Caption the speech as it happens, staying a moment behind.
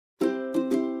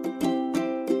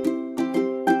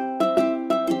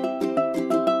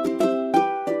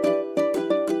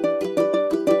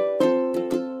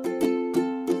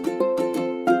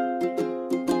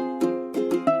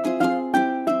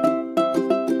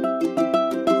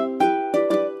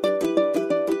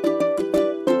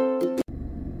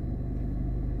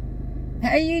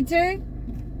YouTube,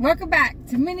 welcome back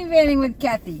to Minivanning with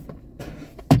Kathy.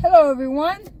 Hello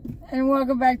everyone, and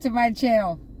welcome back to my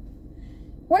channel.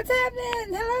 What's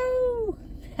happening?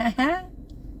 Hello.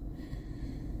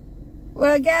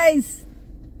 Well guys,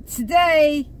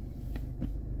 today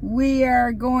we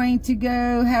are going to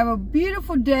go have a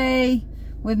beautiful day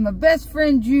with my best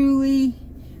friend Julie.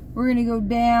 We're gonna go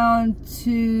down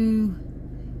to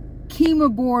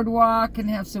Kemah Boardwalk and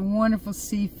have some wonderful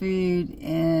seafood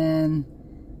and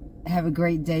have a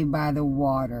great day by the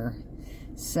water.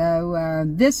 So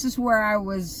this is where I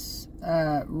was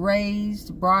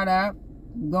raised, brought up.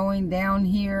 Going down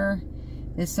here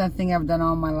is something I've done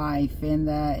all my life, and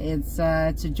it's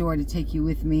a joy to take you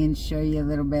with me and show you a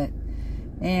little bit.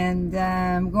 And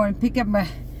I'm going to pick up my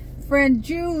friend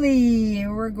Julie.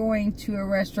 We're going to a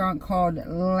restaurant called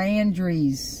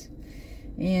Landry's,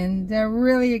 and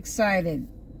really excited.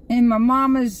 And my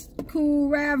mama's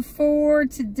cool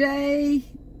RAV4 today,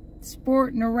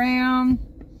 sporting around.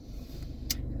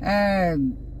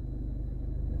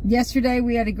 Yesterday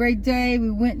we had a great day. We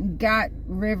went and got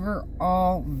River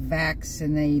all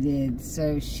vaccinated.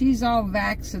 So she's all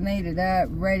vaccinated up,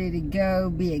 ready to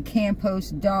go be a Campos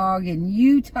dog in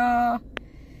Utah.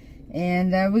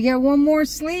 And we got one more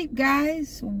sleep,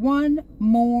 guys. One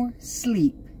more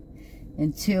sleep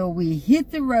until we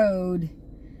hit the road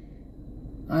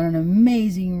on an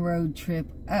amazing road trip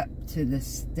up to the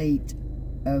state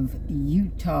of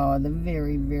Utah, the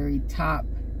very, very top.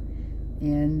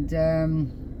 And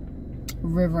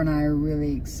River and I are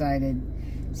really excited.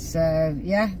 So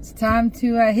yeah, it's time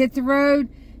to hit the road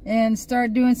and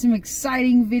start doing some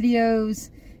exciting videos.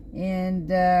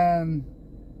 And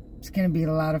it's gonna be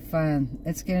a lot of fun.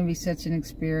 It's gonna be such an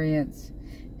experience.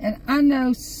 And I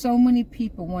know so many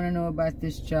people want to know about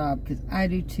this job, because I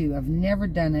do too. I've never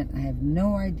done it. I have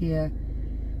no idea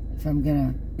if I'm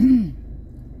gonna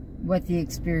what the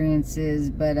experience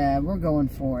is, but we're going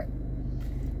for it.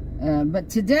 But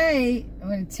today I'm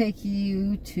going to take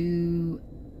you to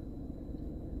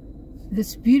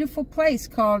this beautiful place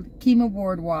called Kemah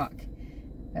Boardwalk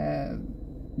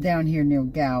down here near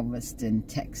Galveston,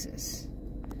 Texas.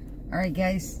 All right,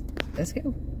 guys, let's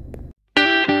go.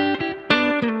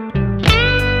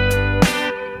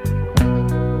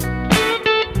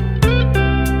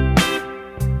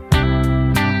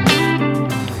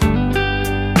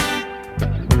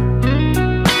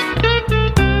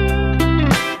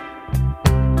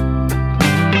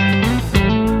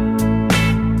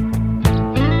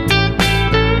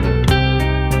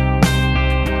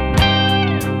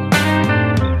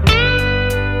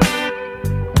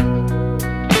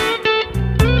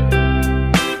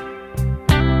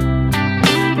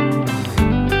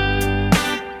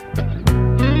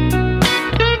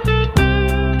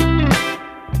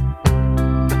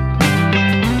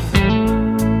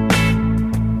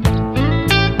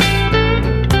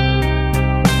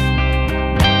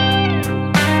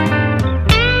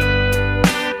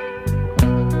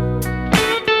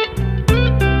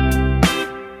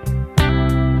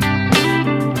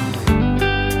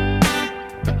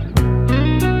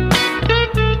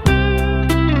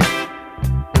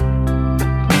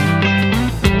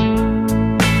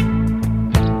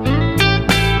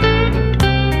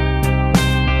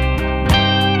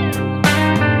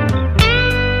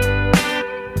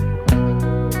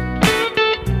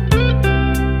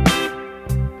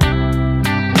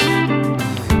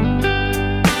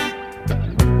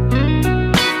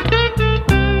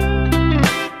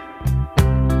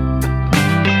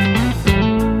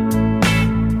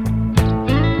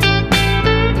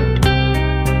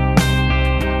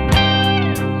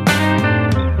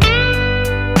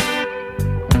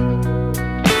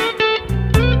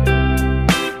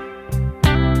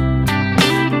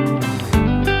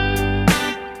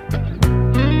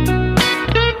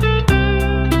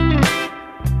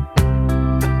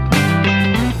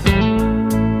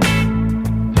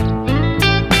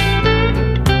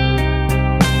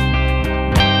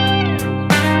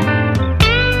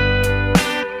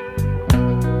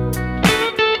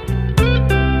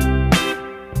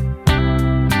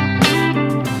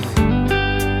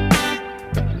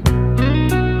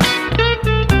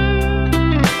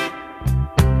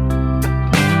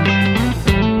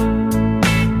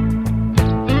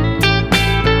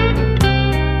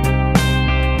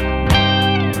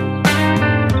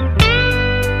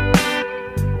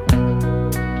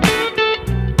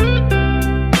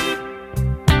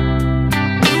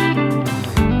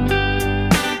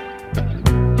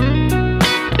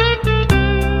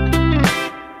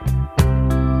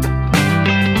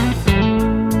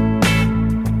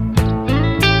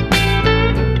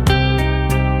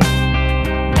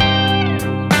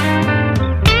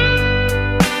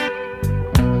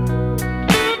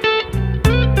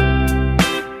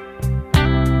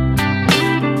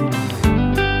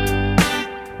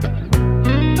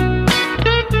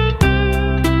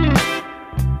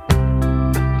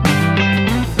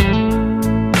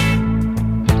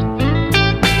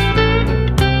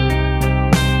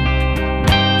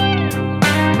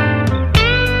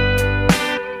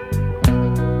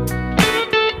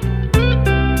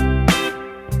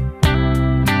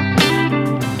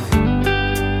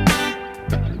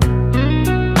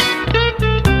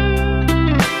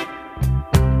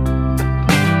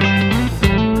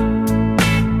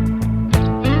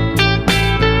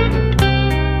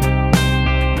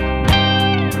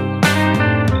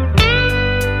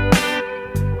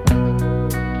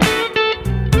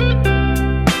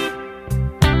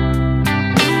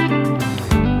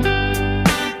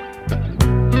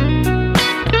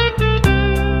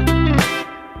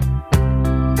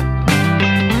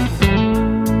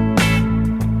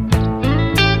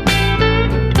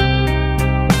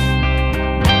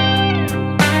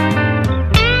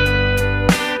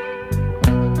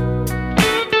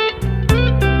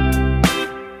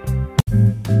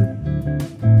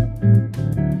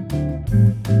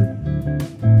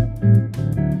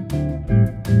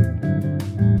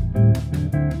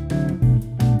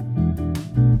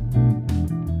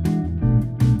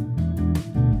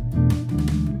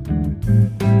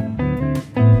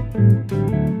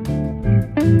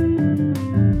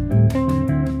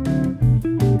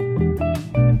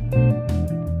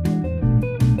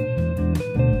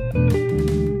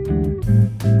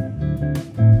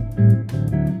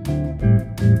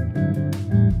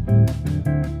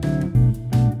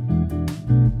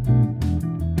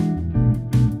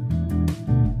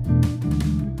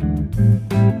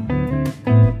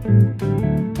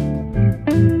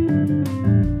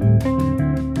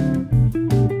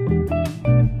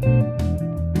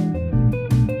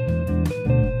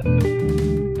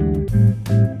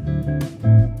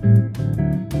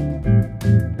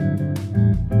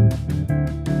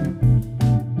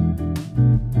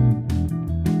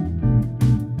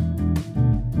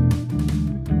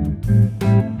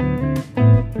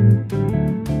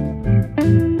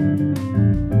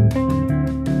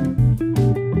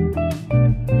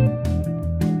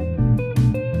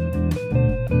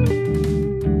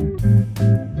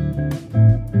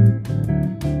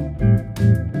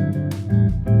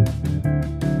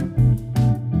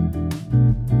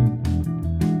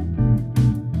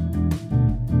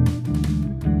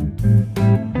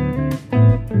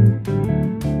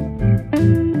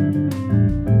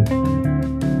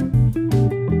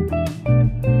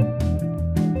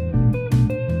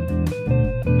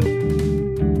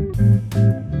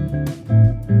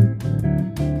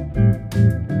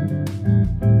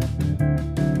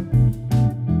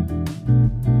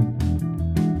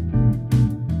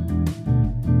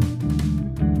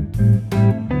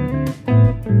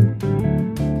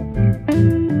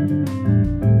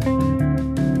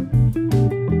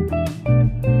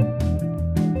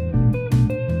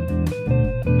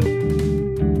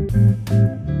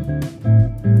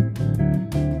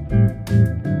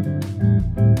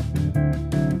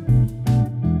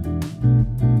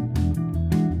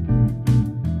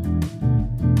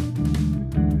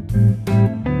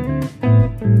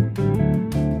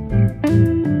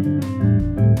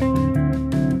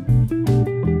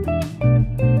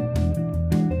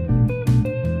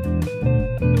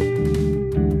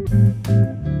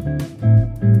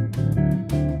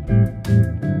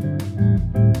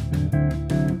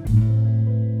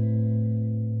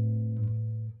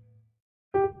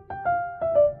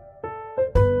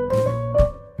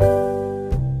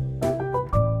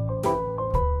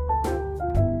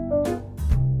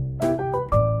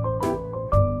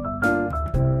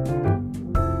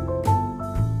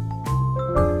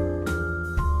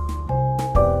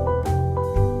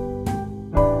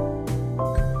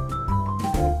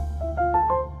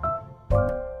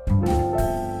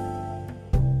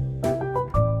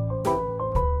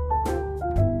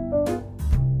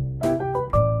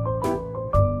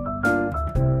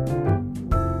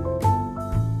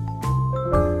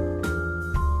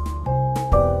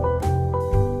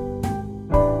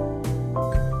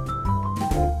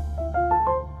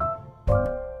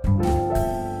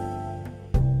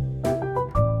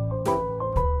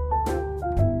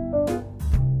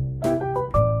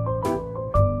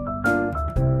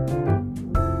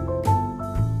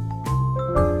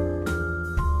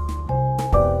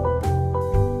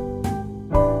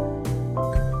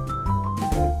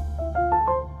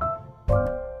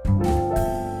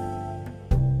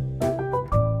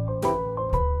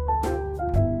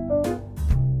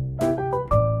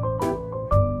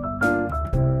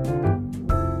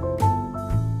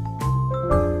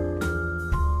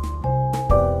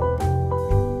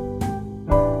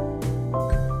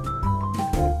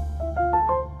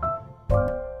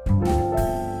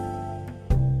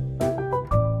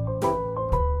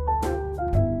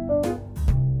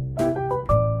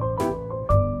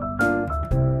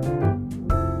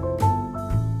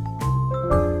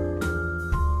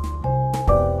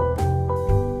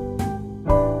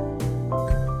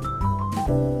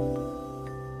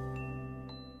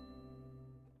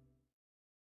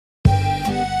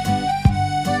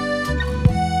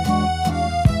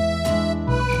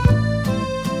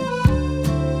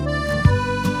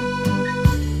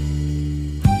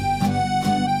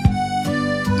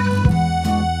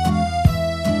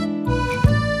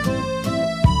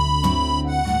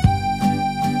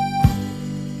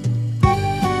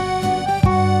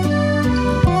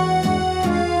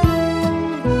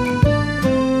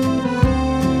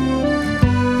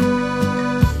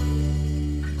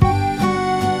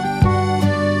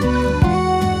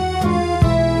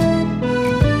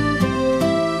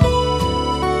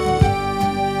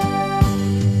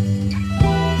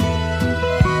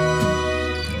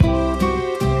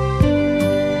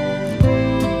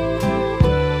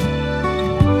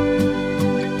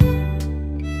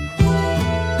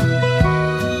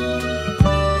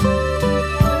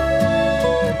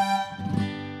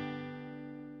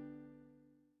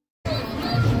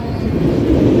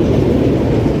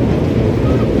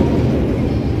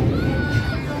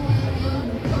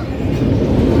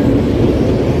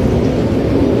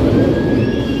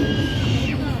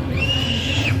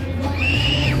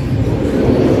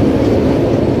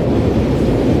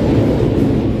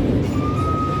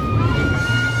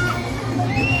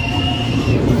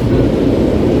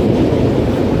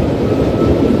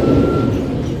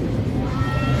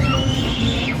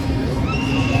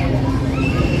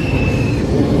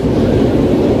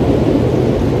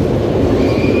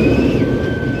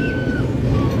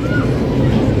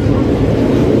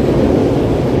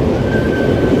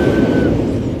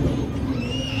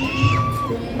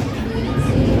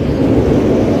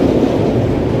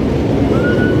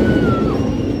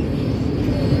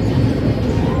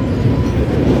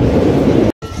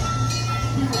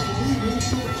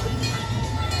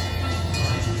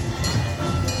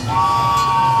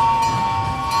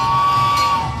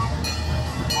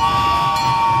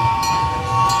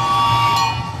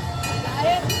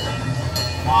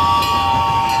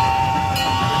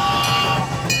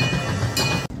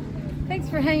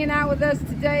 hanging out with us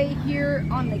today here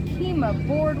on the Kemah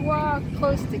Boardwalk,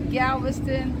 close to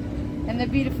Galveston in the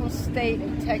beautiful state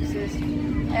of Texas.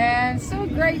 And so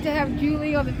great to have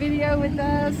Julie on the video with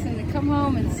us and to come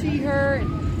home and see her.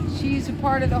 And she's a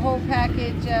part of the whole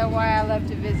package, why I love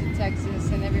to visit Texas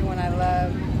and everyone I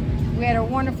love. We had a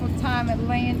wonderful time at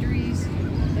Landry's.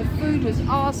 The food was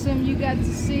awesome. You got to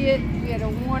see it. We had a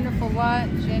wonderful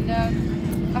lunch, and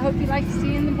I hope you like to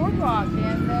see you in the boardwalk.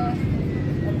 And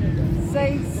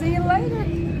say see you later.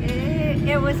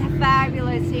 It was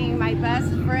fabulous seeing my best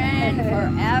friend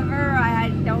forever. I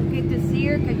don't get to see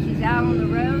her because she's out on the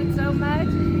road so much,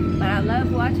 but I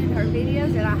love watching her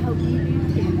videos, and I hope you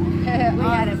do too. We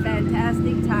had a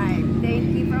fantastic time.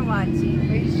 Thank you for watching.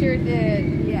 We sure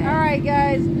did. Yes. All right,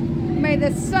 guys. May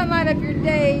the sun light up your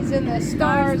days and the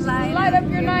stars light up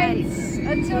your nights.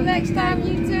 Until next time,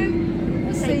 YouTube,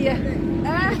 we'll see ya.